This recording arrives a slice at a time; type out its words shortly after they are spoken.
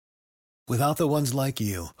Without the ones like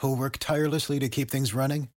you, who work tirelessly to keep things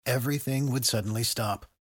running, everything would suddenly stop.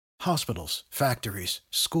 Hospitals, factories,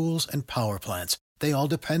 schools, and power plants, they all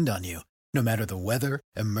depend on you. No matter the weather,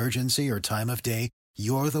 emergency, or time of day,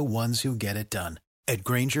 you're the ones who get it done. At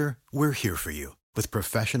Grainger, we're here for you with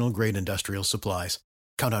professional-grade industrial supplies.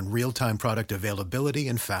 Count on real-time product availability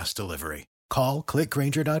and fast delivery. Call, click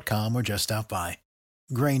Grainger.com, or just stop by.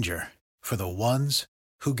 Grainger, for the ones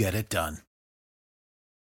who get it done.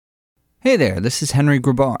 Hey there, this is Henry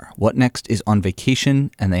Grabar. What Next is on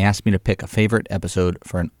vacation, and they asked me to pick a favorite episode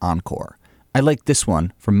for an encore. I like this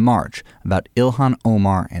one from March about Ilhan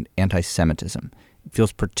Omar and anti-Semitism. It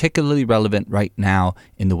feels particularly relevant right now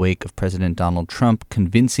in the wake of President Donald Trump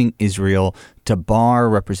convincing Israel to bar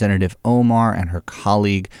Representative Omar and her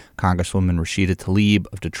colleague, Congresswoman Rashida Tlaib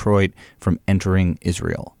of Detroit, from entering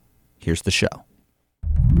Israel. Here's the show.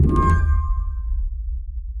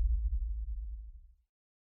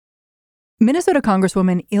 Minnesota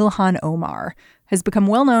Congresswoman Ilhan Omar has become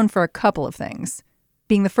well known for a couple of things: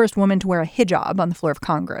 being the first woman to wear a hijab on the floor of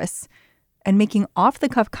Congress and making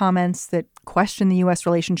off-the-cuff comments that question the U.S.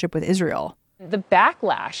 relationship with Israel. The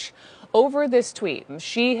backlash over this tweet,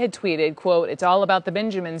 she had tweeted, quote, "It's all about the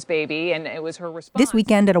Benjamins, baby," and it was her response. This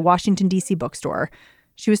weekend at a Washington, D.C. bookstore,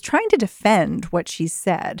 she was trying to defend what she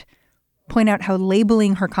said, point out how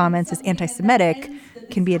labeling her comments as anti-Semitic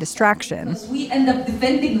can be a distraction. We end up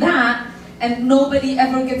defending that, and nobody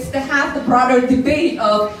ever gets to have the broader debate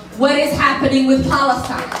of what is happening with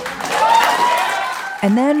Palestine.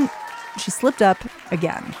 And then she slipped up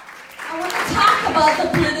again. I want to talk about the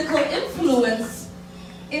political influence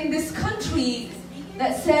in this country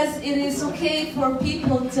that says it is okay for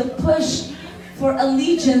people to push for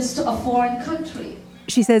allegiance to a foreign country.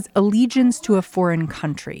 She says allegiance to a foreign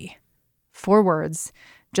country. 4 words,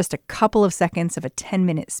 just a couple of seconds of a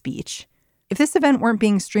 10-minute speech. If this event weren't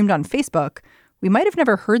being streamed on Facebook, we might have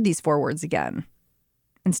never heard these 4 words again.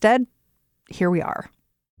 Instead, here we are.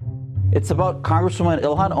 It's about Congresswoman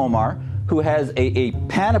Ilhan Omar, who has a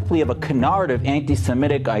panoply of a canard of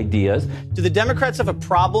anti-Semitic ideas. Do the Democrats have a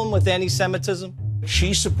problem with anti-Semitism?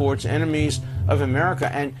 She supports enemies of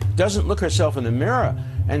America and doesn't look herself in the mirror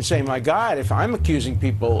and say, my God, if I'm accusing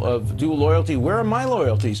people of dual loyalty, where are my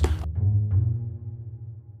loyalties?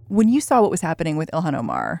 When you saw what was happening with Ilhan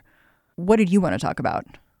Omar, what did you want to talk about?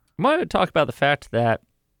 I wanted to talk about the fact that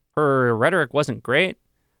her rhetoric wasn't great.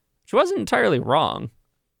 She wasn't entirely wrong.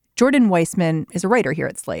 Jordan Weissman is a writer here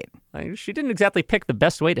at Slate. She didn't exactly pick the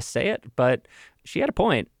best way to say it, but she had a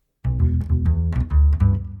point.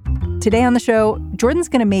 Today on the show, Jordan's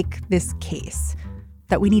going to make this case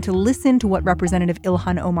that we need to listen to what Representative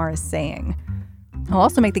Ilhan Omar is saying. He'll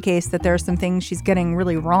also make the case that there are some things she's getting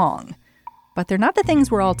really wrong, but they're not the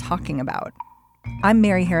things we're all talking about. I'm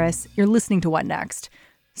Mary Harris. You're listening to What Next?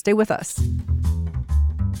 Stay with us.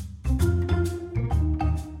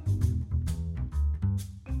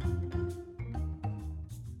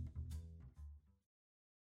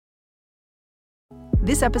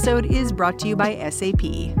 This episode is brought to you by SAP.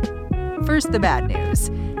 First, the bad news.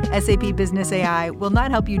 SAP Business AI will not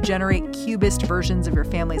help you generate cubist versions of your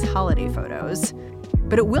family's holiday photos,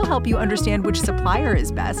 but it will help you understand which supplier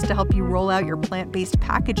is best to help you roll out your plant-based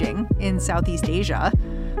packaging in Southeast Asia,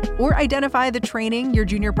 or identify the training your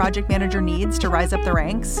junior project manager needs to rise up the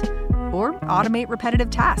ranks, or automate repetitive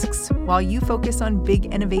tasks while you focus on big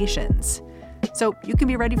innovations. So you can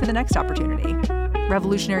be ready for the next opportunity.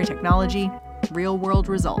 Revolutionary technology, real-world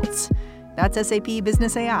results. That's SAP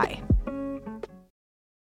Business AI.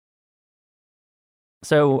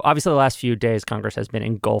 So obviously the last few days, Congress has been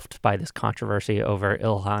engulfed by this controversy over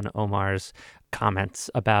Ilhan Omar's comments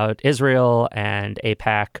about Israel and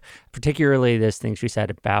AIPAC, particularly this thing she said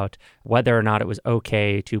about whether or not it was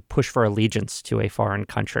okay to push for allegiance to a foreign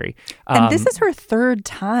country. And this is her 3rd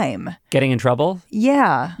time. Getting in trouble?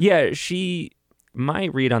 Yeah. Yeah, my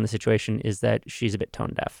read on the situation is that she's a bit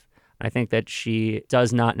tone deaf. I think that she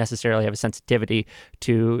does not necessarily have a sensitivity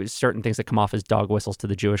to certain things that come off as dog whistles to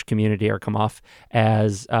the Jewish community or come off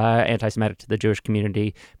as anti-Semitic to the Jewish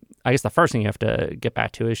community. I guess the first thing you have to get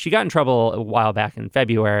back to is she got in trouble a while back in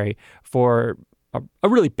February for a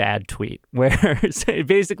really bad tweet where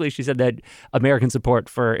basically she said that American support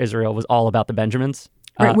for Israel was all about the Benjamins.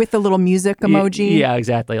 Right, with the little music emoji. Yeah,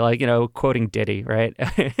 exactly. Like, quoting Diddy, right?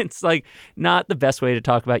 It's like not the best way to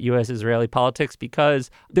talk about U.S.-Israeli politics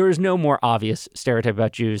because there is no more obvious stereotype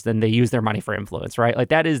about Jews than they use their money for influence, right? Like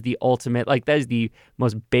that is the ultimate, that is the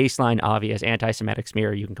most baseline obvious anti-Semitic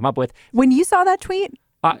smear you can come up with. When you saw that tweet,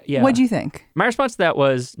 yeah. What'd you think? My response to that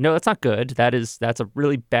was, no, that's not good. That's a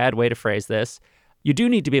really bad way to phrase this. You do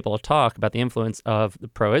need to be able to talk about the influence of the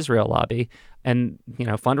pro-Israel lobby, And,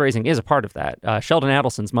 fundraising is a part of that. Sheldon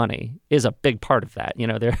Adelson's money is a big part of that.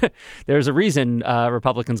 There's a reason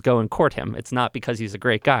Republicans go and court him. It's not because he's a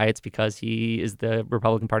great guy. It's because he is the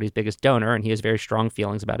Republican Party's biggest donor and he has very strong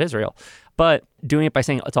feelings about Israel. But doing it by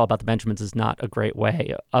saying it's all about the Benjamins is not a great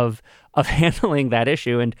way of handling that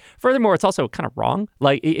issue. And furthermore, it's also kind of wrong.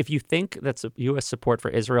 Like, if you think that U.S. support for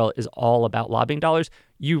Israel is all about lobbying dollars,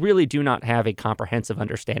 you really do not have a comprehensive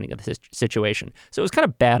understanding of the situation. So it was kind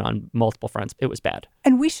of bad on multiple fronts. It was bad.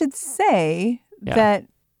 And we should say that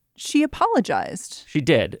she apologized. She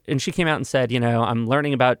did. And she came out and said, I'm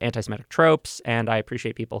learning about anti-Semitic tropes and I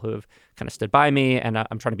appreciate people who have kind of stood by me and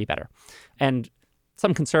I'm trying to be better. And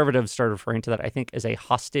some conservatives started referring to that, I think, as a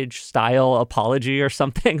hostage-style apology or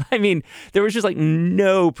something. I mean, there was just like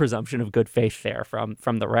no presumption of good faith there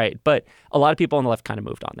from the right. But a lot of people on the left kind of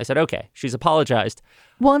moved on. They said, okay, she's apologized.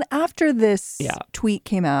 Well, and after this tweet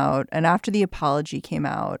came out and after the apology came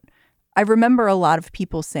out, I remember a lot of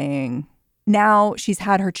people saying, now she's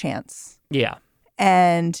had her chance. Yeah.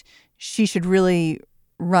 And she should really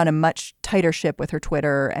run a much tighter ship with her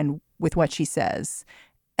Twitter and with what she says.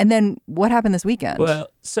 And then what happened this weekend? Well,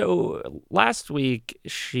 so last week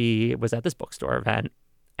she was at this bookstore event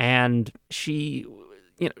and she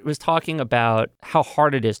was talking about how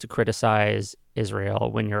hard it is to criticize Israel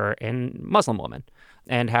when you're a Muslim woman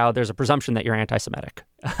and how there's a presumption that you're anti-Semitic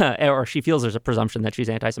or she feels there's a presumption that she's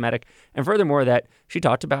anti-Semitic. And furthermore, that she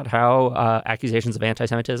talked about how accusations of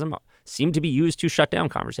anti-Semitism seem to be used to shut down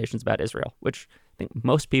conversations about Israel, which I think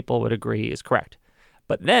most people would agree is correct.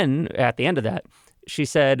 But then at the end of that, she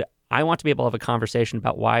said, I want to be able to have a conversation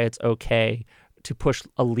about why it's okay to push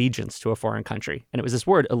allegiance to a foreign country. And it was this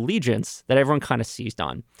word allegiance that everyone kind of seized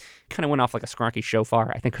on. Kind of went off like a skronky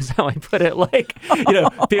shofar, I think was how I put it. Like,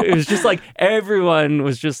 it was just like everyone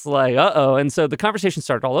was just like, uh-oh. And so the conversation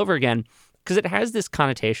started all over again because it has this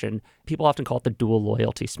connotation. People often call it the dual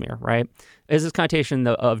loyalty smear, right? It has this connotation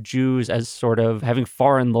of Jews as sort of having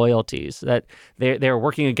foreign loyalties, that they're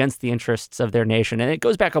working against the interests of their nation. And it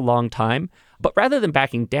goes back a long time. But rather than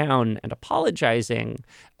backing down and apologizing,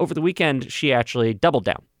 over the weekend, she actually doubled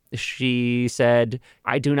down. She said,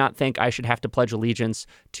 I do not think I should have to pledge allegiance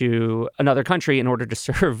to another country in order to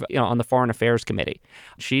serve on the Foreign Affairs Committee.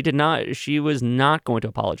 She was not going to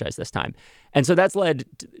apologize this time. And so that's led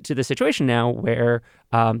to the situation now where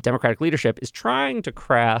Democratic leadership is trying to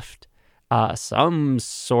craft some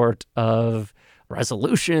sort of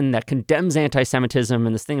resolution that condemns anti-Semitism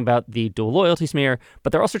and this thing about the dual loyalty smear,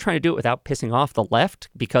 but they're also trying to do it without pissing off the left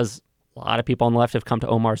because a lot of people on the left have come to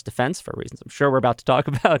Omar's defense for reasons I'm sure we're about to talk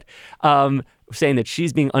about, saying that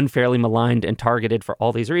she's being unfairly maligned and targeted for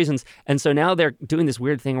all these reasons. And so now they're doing this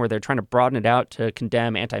weird thing where they're trying to broaden it out to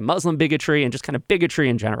condemn anti-Muslim bigotry and just kind of bigotry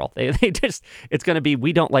in general. It's going to be,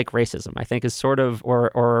 we don't like racism, I think is sort of,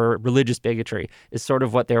 or religious bigotry is sort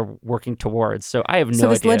of what they're working towards. So I have no idea. So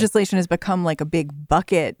this legislation has become like a big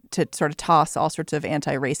bucket to sort of toss all sorts of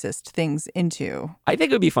anti-racist things into. I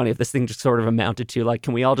think it would be funny if this thing just sort of amounted to like,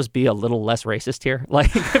 can we all just be a little less racist here?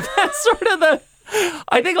 Like, if that's sort of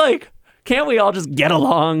I think like, can't we all just get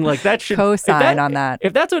along? Like that should co-sign on that.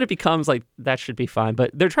 If that's what it becomes, like that should be fine.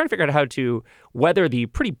 But they're trying to figure out how to weather the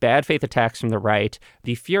pretty bad faith attacks from the right,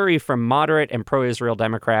 the fury from moderate and pro-Israel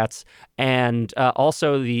Democrats, and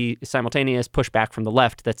also the simultaneous pushback from the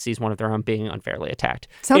left that sees one of their own being unfairly attacked.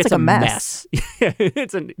 Sounds like a mess.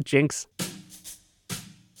 It's a jinx.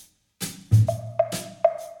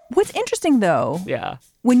 What's interesting, though,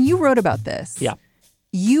 when you wrote about this,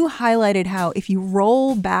 you highlighted how if you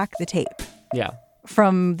roll back the tape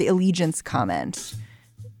from the allegiance comment,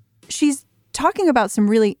 she's talking about some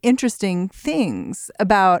really interesting things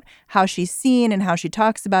about how she's seen and how she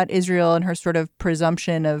talks about Israel and her sort of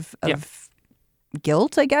presumption of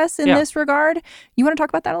guilt, I guess, in this regard. You want to talk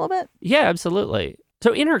about that a little bit? Yeah, absolutely.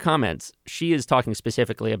 So in her comments, she is talking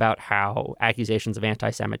specifically about how accusations of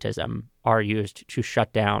anti-Semitism are used to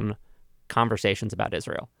shut down conversations about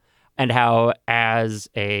Israel. And how, as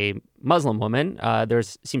a Muslim woman, there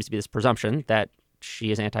seems to be this presumption that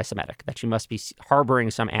she is anti-Semitic, that she must be harboring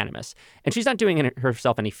some animus. And she's not doing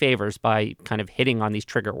herself any favors by kind of hitting on these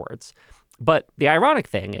trigger words. But the ironic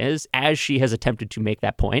thing is, as she has attempted to make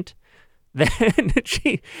that point, then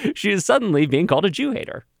she is suddenly being called a Jew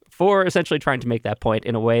hater for essentially trying to make that point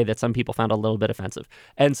in a way that some people found a little bit offensive.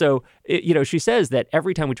 And so, she says that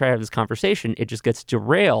every time we try to have this conversation, it just gets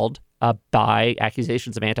derailed by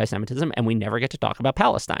accusations of anti-Semitism, and we never get to talk about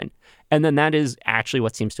Palestine. And then that is actually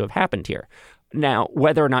what seems to have happened here. Now,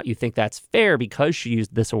 whether or not you think that's fair because she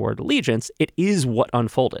used this word allegiance, it is what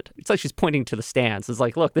unfolded. It's like she's pointing to the stands. It's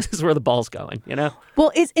like, look, this is where the ball's going,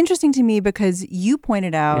 Well, it's interesting to me because you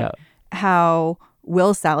pointed out how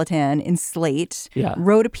Will Salatin in Slate Yeah.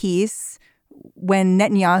 wrote a piece when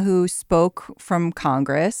Netanyahu spoke from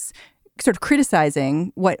Congress, sort of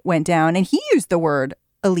criticizing what went down, and he used the word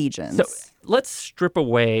allegiance. So let's strip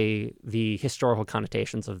away the historical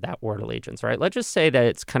connotations of that word allegiance, right? Let's just say that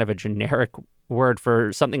it's kind of a generic word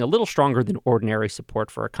for something a little stronger than ordinary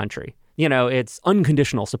support for a country. You know, it's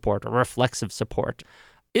unconditional support or reflexive support.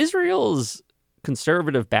 Israel's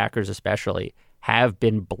conservative backers especially have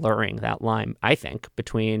been blurring that line, I think,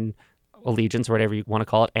 between allegiance, or whatever you want to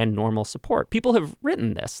call it, and normal support. People have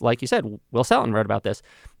written this. Like you said, Will Salatin wrote about this.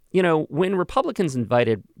 You know, when Republicans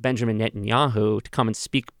invited Benjamin Netanyahu to come and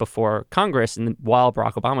speak before Congress, and while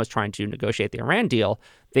Barack Obama was trying to negotiate the Iran deal,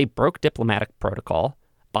 they broke diplomatic protocol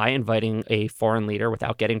by inviting a foreign leader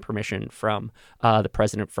without getting permission from the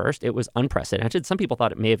president first. It was unprecedented. Some people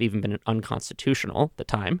thought it may have even been unconstitutional at the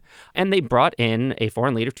time. And they brought in a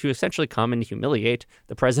foreign leader to essentially come and humiliate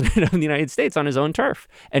the president of the United States on his own turf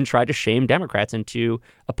and try to shame Democrats into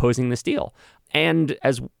opposing this deal. And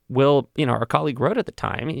as Will, our colleague wrote at the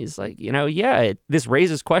time, he's like, this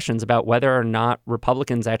raises questions about whether or not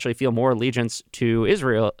Republicans actually feel more allegiance to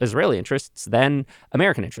Israeli interests than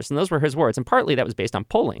American interests. And those were his words. And partly that was based on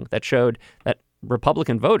polling that showed that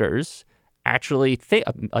Republican voters actually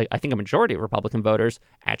I think a majority of Republican voters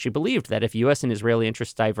actually believed that if U.S. and Israeli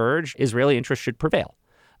interests diverge, Israeli interests should prevail,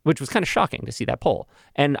 which was kind of shocking to see that poll.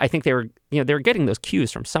 And I think they were getting those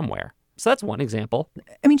cues from somewhere. So that's one example.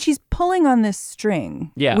 I mean, she's pulling on this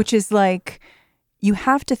string, which is like, you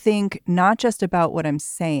have to think not just about what I'm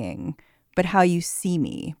saying, but how you see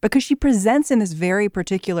me, because she presents in this very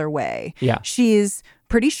particular way. Yeah. She's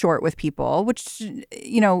pretty short with people, which,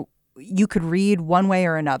 you could read one way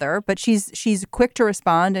or another, but she's quick to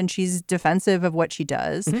respond and she's defensive of what she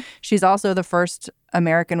does. Mm-hmm. She's also the first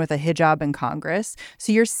American with a hijab in Congress.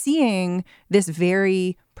 So you're seeing this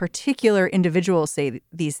very particular individual say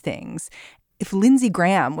these things. If Lindsey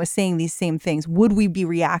Graham was saying these same things, would we be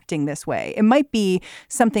reacting this way? It might be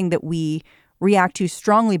something that we react to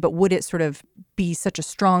strongly, but would it sort of be such a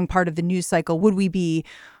strong part of the news cycle? Would we be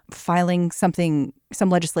filing some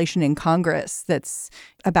legislation in Congress that's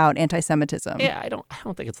about anti-Semitism? Yeah, I don't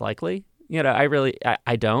think it's likely.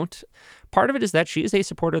 I don't. Part of it is that she is a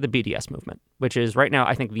supporter of the BDS movement, which is right now,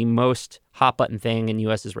 I think, the most hot button thing in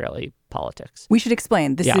U.S.-Israeli politics. We should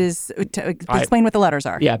explain. Explain what the letters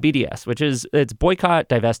are. Yeah, BDS, it's boycott,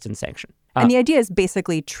 divest, and sanction. And the idea is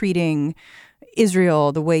basically treating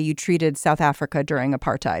Israel the way you treated South Africa during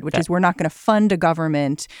apartheid, which is we're not going to fund a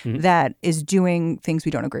government that is doing things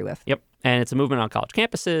we don't agree with. Yep. And it's a movement on college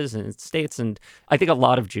campuses and states. And I think a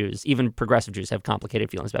lot of Jews, even progressive Jews, have complicated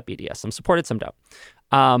feelings about BDS. Some support it, some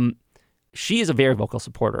don't. She is a very vocal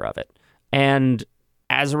supporter of it. And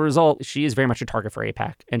as a result, she is very much a target for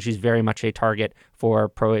AIPAC. And she's very much a target for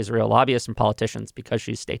pro-Israel lobbyists and politicians because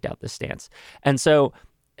she's staked out this stance. And so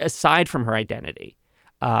aside from her identity,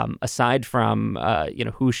 aside from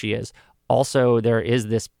who she is, also there is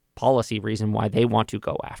this policy reason why they want to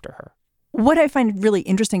go after her. What I find really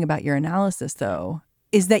interesting about your analysis, though,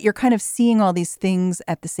 is that you're kind of seeing all these things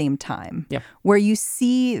at the same time. Yeah. Where you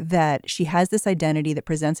see that she has this identity that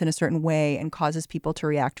presents in a certain way and causes people to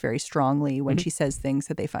react very strongly when she says things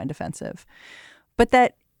that they find offensive. But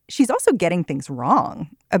that she's also getting things wrong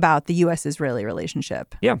about the U.S.-Israeli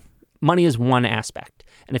relationship. Yeah. Money is one aspect.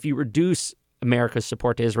 And if you reduce America's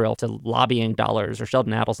support to Israel to lobbying dollars or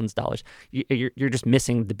Sheldon Adelson's dollars, you're just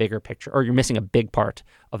missing the bigger picture, or you're missing a big part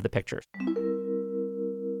of the picture.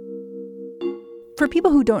 For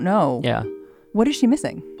people who don't know, what is she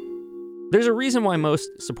missing? There's a reason why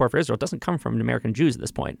most support for Israel doesn't come from American Jews at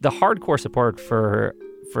this point. The hardcore support for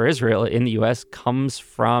Israel in the U.S. comes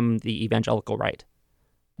from the evangelical right.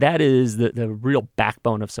 That is the real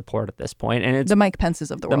backbone of support at this point. And it's the Mike Pences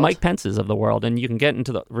of the world. The Mike Pences of the world. And you can get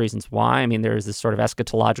into the reasons why. I mean, there's this sort of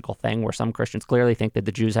eschatological thing where some Christians clearly think that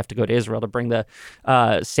the Jews have to go to Israel to bring the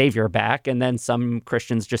Savior back. And then some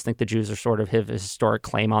Christians just think the Jews are sort of have a historic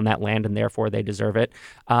claim on that land and therefore they deserve it.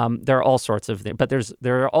 There are all sorts of things. But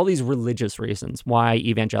there are all these religious reasons why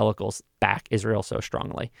evangelicals back Israel so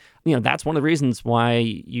strongly. That's one of the reasons why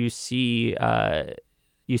you see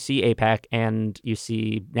AIPAC and you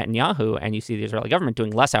see Netanyahu and you see the Israeli government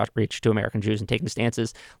doing less outreach to American Jews and taking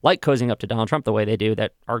stances like cozying up to Donald Trump the way they do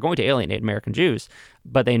that are going to alienate American Jews.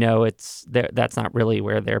 But they know that's not really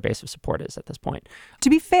where their base of support is at this point. To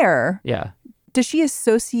be fair, yeah, does she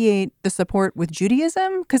associate the support with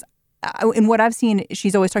Judaism? Because in what I've seen,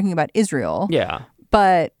 she's always talking about Israel. Yeah.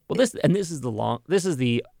 But this is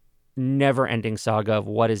the never-ending saga of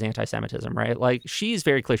what is anti-Semitism, right? Like, she's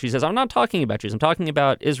very clear. She says, I'm not talking about Jews. I'm talking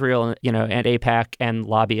about Israel, and AIPAC and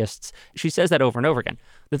lobbyists. She says that over and over again.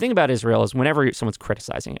 The thing about Israel is whenever someone's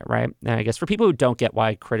criticizing it, right? And I guess for people who don't get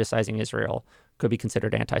why criticizing Israel could be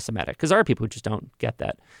considered anti-Semitic, because there are people who just don't get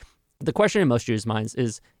that. The question in most Jews' minds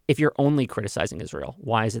is, if you're only criticizing Israel,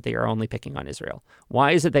 why is it that you're only picking on Israel? Why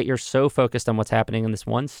is it that you're so focused on what's happening in this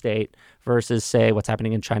one state versus, say, what's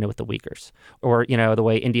happening in China with the Uyghurs, or, the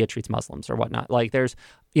way India treats Muslims or whatnot? Like, there's,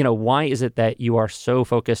 why is it that you are so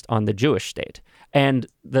focused on the Jewish state? And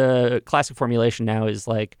the classic formulation now is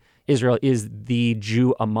like, Israel is the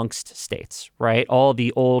Jew amongst states, right? All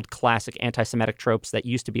the old classic anti-Semitic tropes that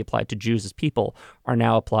used to be applied to Jews as people are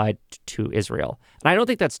now applied to Israel. And I don't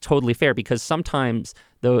think that's totally fair, because sometimes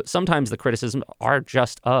the criticisms are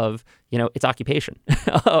just of, its occupation,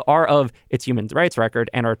 are of its human rights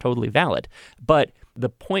record, and are totally valid. But the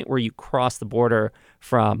point where you cross the border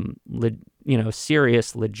from,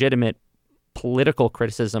 serious, legitimate political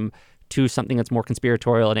criticism to something that's more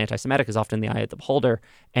conspiratorial and anti-Semitic is often the eye of the beholder,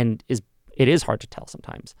 and it is hard to tell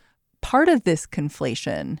sometimes. Part of this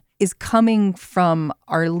conflation is coming from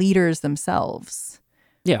our leaders themselves.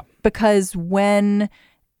 Yeah. Because when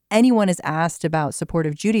anyone is asked about support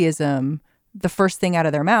of Judaism, the first thing out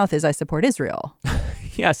of their mouth is, I support Israel.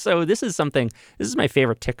 Yeah, so this is my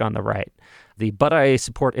favorite tick on the right. The "but I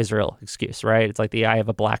support Israel" excuse, right? It's like the "I have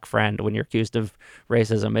a black friend" when you're accused of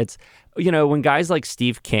racism. It's, when guys like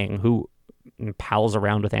Steve King, who pals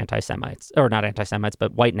around with anti-Semites, or not anti-Semites,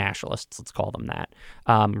 but white nationalists, let's call them that,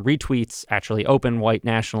 retweets actually open white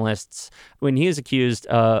nationalists. When he is accused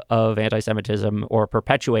of anti-Semitism or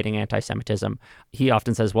perpetuating anti-Semitism, he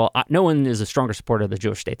often says, well, no one is a stronger supporter of the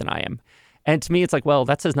Jewish state than I am. And to me, it's like, well,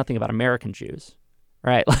 that says nothing about American Jews.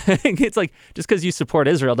 Right. It's like, just because you support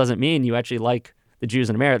Israel doesn't mean you actually like the Jews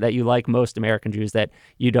in America, that you like most American Jews, that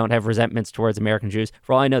you don't have resentments towards American Jews.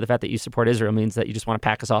 For all I know, the fact that you support Israel means that you just want to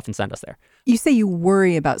pack us off and send us there. You say you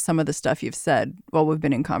worry about some of the stuff you've said while we've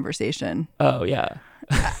been in conversation. Oh, yeah.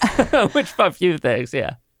 Which a few things.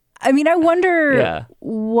 Yeah. I mean, I wonder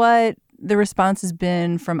what the response has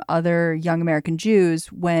been from other young American Jews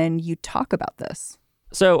when you talk about this.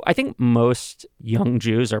 So I think most young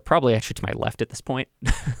Jews are probably actually to my left at this point.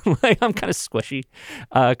 Like, I'm kind of squishy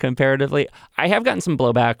comparatively. I have gotten some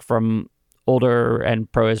blowback from older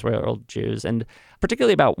and pro-Israel Jews, and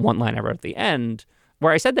particularly about one line I wrote at the end,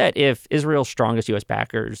 where I said that if Israel's strongest U.S.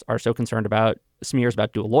 backers are so concerned about smears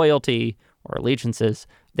about dual loyalty or allegiances,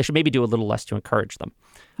 they should maybe do a little less to encourage them.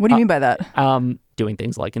 What do you mean by that? Doing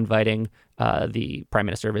things like inviting the Prime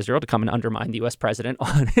Minister of Israel to come and undermine the U.S. president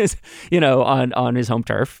on his, on his home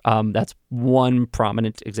turf. That's one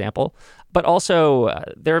prominent example. But also,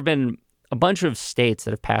 there have been a bunch of states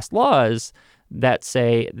that have passed laws that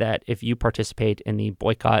say that if you participate in the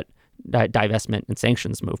boycott, divestment, and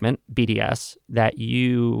sanctions movement, BDS, that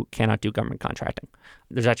you cannot do government contracting.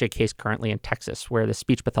 There's actually a case currently in Texas where the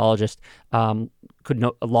speech pathologist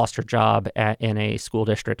lost her job in a school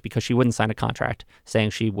district because she wouldn't sign a contract saying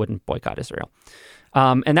she wouldn't boycott Israel.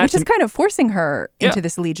 And that's which is kind of forcing her into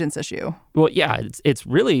this allegiance issue. Well, yeah, it's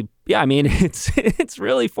really, I mean, it's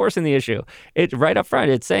really forcing the issue. It right up front,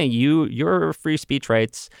 it's saying your free speech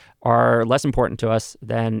rights are less important to us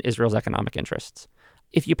than Israel's economic interests.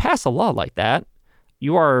 If you pass a law like that,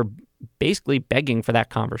 you are basically begging for that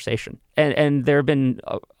conversation. And there have been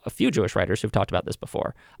a few Jewish writers who've talked about this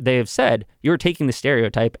before. They have said, you're taking the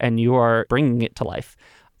stereotype and you are bringing it to life.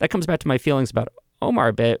 That comes back to my feelings about Omar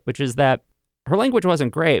a bit, which is that her language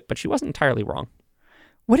wasn't great, but she wasn't entirely wrong.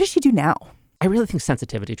 What does she do now? I really think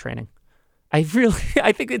sensitivity training. I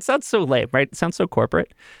think it sounds so lame, right? It sounds so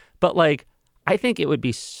corporate. But I think it would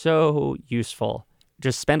be so useful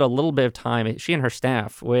just spend a little bit of time, she and her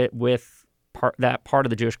staff, with that part of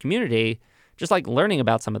the Jewish community, just learning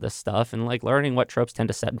about some of this stuff and learning what tropes tend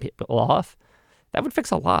to set people off. That would fix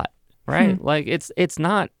a lot, right? It's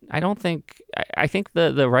not, I think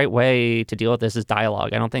the right way to deal with this is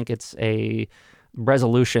dialogue. I don't think it's a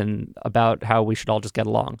resolution about how we should all just get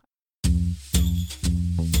along.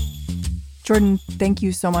 Jordan, thank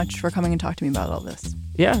you so much for coming and talking to me about all this.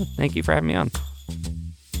 Yeah, thank you for having me on.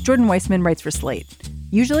 Jordan Weissman writes for Slate,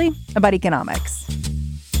 usually about economics.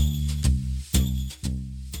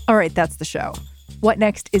 All right, that's the show. What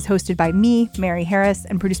Next is hosted by me, Mary Harris,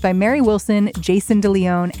 and produced by Mary Wilson, Jason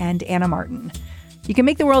DeLeon, and Anna Martin. You can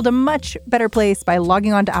make the world a much better place by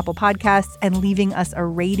logging on to Apple Podcasts and leaving us a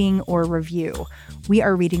rating or review. We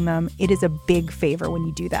are reading them. It is a big favor when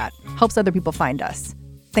you do that. Helps other people find us.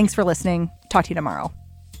 Thanks for listening. Talk to you tomorrow.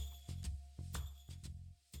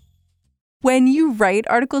 When you write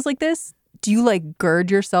articles like this, do you gird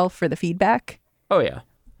yourself for the feedback? Oh, yeah.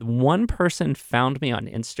 one person found me on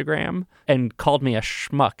Instagram and called me a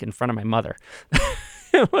schmuck in front of my mother.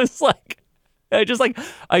 It was like,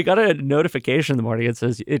 I got a notification in the morning.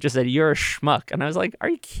 It just said, "You're a schmuck." And I was like, are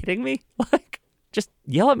you kidding me? Like, just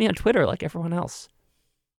yell at me on Twitter like everyone else.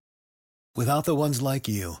 Without the ones like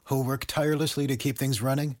you, who work tirelessly to keep things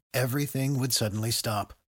running, everything would suddenly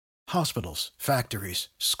stop. Hospitals, factories,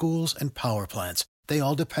 schools, and power plants, they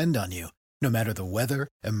all depend on you. No matter the weather,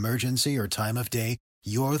 emergency, or time of day,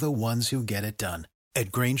 you're the ones who get it done.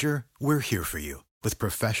 At Grainger, we're here for you with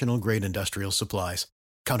professional-grade industrial supplies.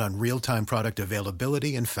 Count on real-time product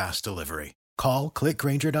availability and fast delivery. Call, click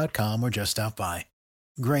Grainger.com, or just stop by.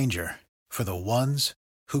 Grainger, for the ones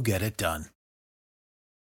who get it done.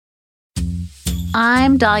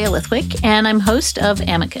 I'm Dahlia Lithwick, and I'm host of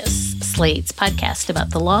Amicus, Slate's podcast about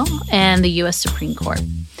the law and the U.S. Supreme Court.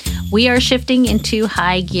 We are shifting into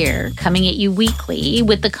high gear, coming at you weekly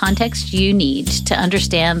with the context you need to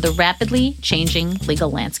understand the rapidly changing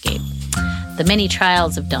legal landscape. The many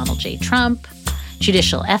trials of Donald J. Trump,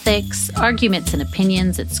 judicial ethics, arguments and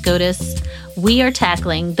opinions at SCOTUS. We are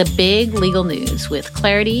tackling the big legal news with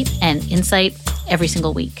clarity and insight every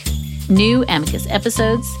single week. New Amicus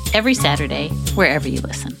episodes every Saturday, wherever you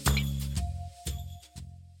listen.